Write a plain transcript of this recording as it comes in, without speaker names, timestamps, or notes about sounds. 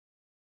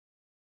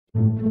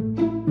Sit.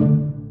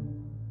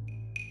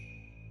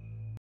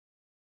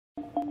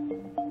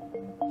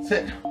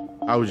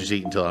 I would just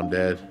eat until I'm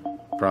dead,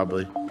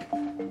 probably.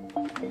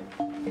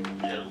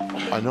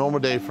 A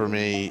normal day for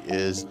me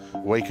is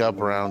wake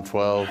up around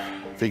 12,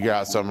 figure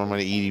out something I'm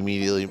gonna eat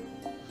immediately.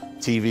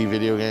 TV,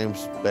 video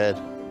games,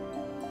 bed.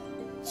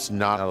 It's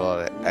not a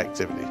lot of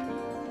activity.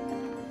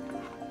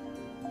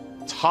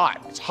 It's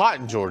hot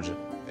in Georgia.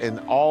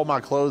 And all my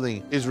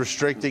clothing is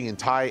restricting and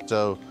tight.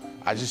 So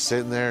I just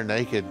sitting there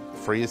naked,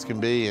 free as can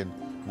be, and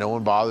no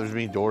one bothers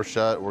me, door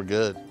shut, we're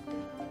good.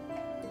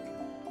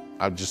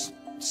 I'm just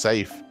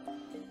safe,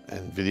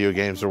 and video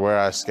games are where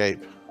I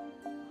escape.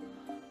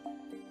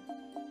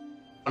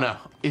 Oh no,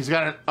 he's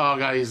got it. Oh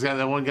God, he's got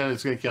that one gun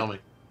that's gonna kill me.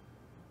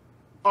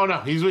 Oh no,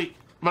 he's weak,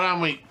 but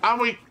I'm weak. I'm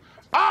weak.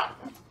 Ah!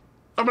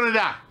 I'm gonna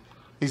die.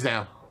 He's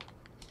down.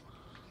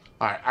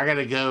 All right, I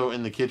gotta go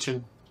in the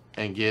kitchen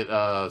and get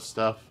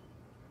stuff.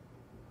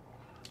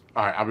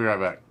 All right, I'll be right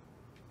back.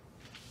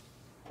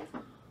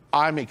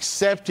 I'm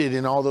accepted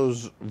in all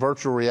those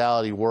virtual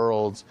reality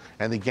worlds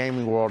and the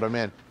gaming world I'm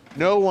in.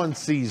 No one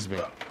sees me.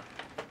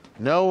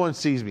 No one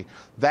sees me.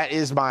 That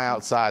is my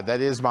outside.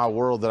 That is my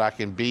world that I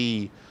can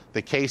be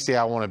the Casey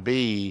I want to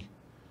be,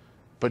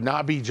 but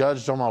not be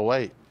judged on my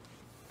weight.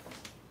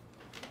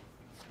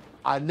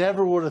 I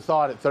never would have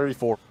thought at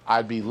 34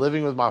 I'd be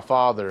living with my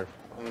father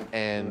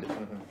and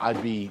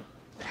I'd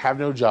have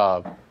no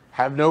job,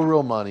 have no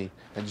real money,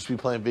 and just be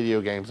playing video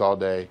games all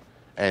day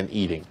and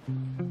eating.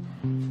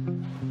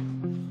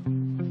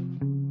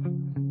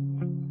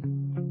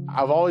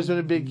 I've always been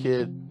a big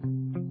kid.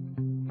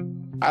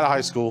 Out of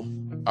high school,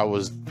 I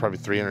was probably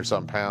 300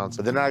 something pounds.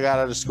 But then I got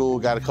out of school,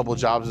 got a couple of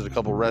jobs at a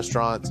couple of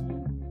restaurants.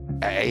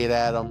 I ate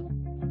at them.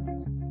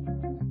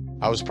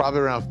 I was probably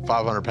around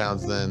 500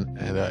 pounds then,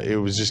 and it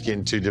was just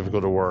getting too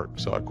difficult to work,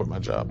 so I quit my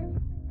job.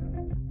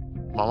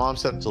 My mom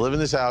said, to live in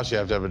this house, you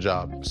have to have a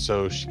job.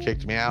 So she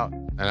kicked me out,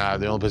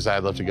 and the only place I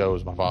had left to go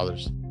was my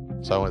father's.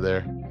 So I went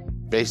there.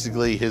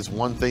 Basically, his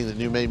one thing that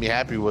made me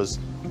happy was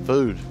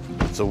food.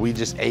 So we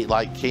just ate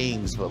like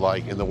kings, but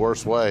like in the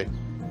worst way.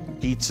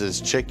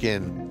 Pizzas,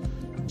 chicken,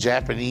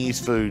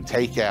 Japanese food,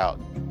 takeout.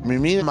 I mean,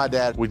 me and my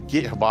dad would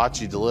get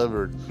hibachi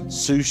delivered,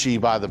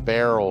 sushi by the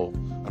barrel.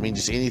 I mean,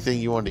 just anything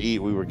you wanted to eat,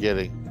 we were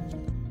getting.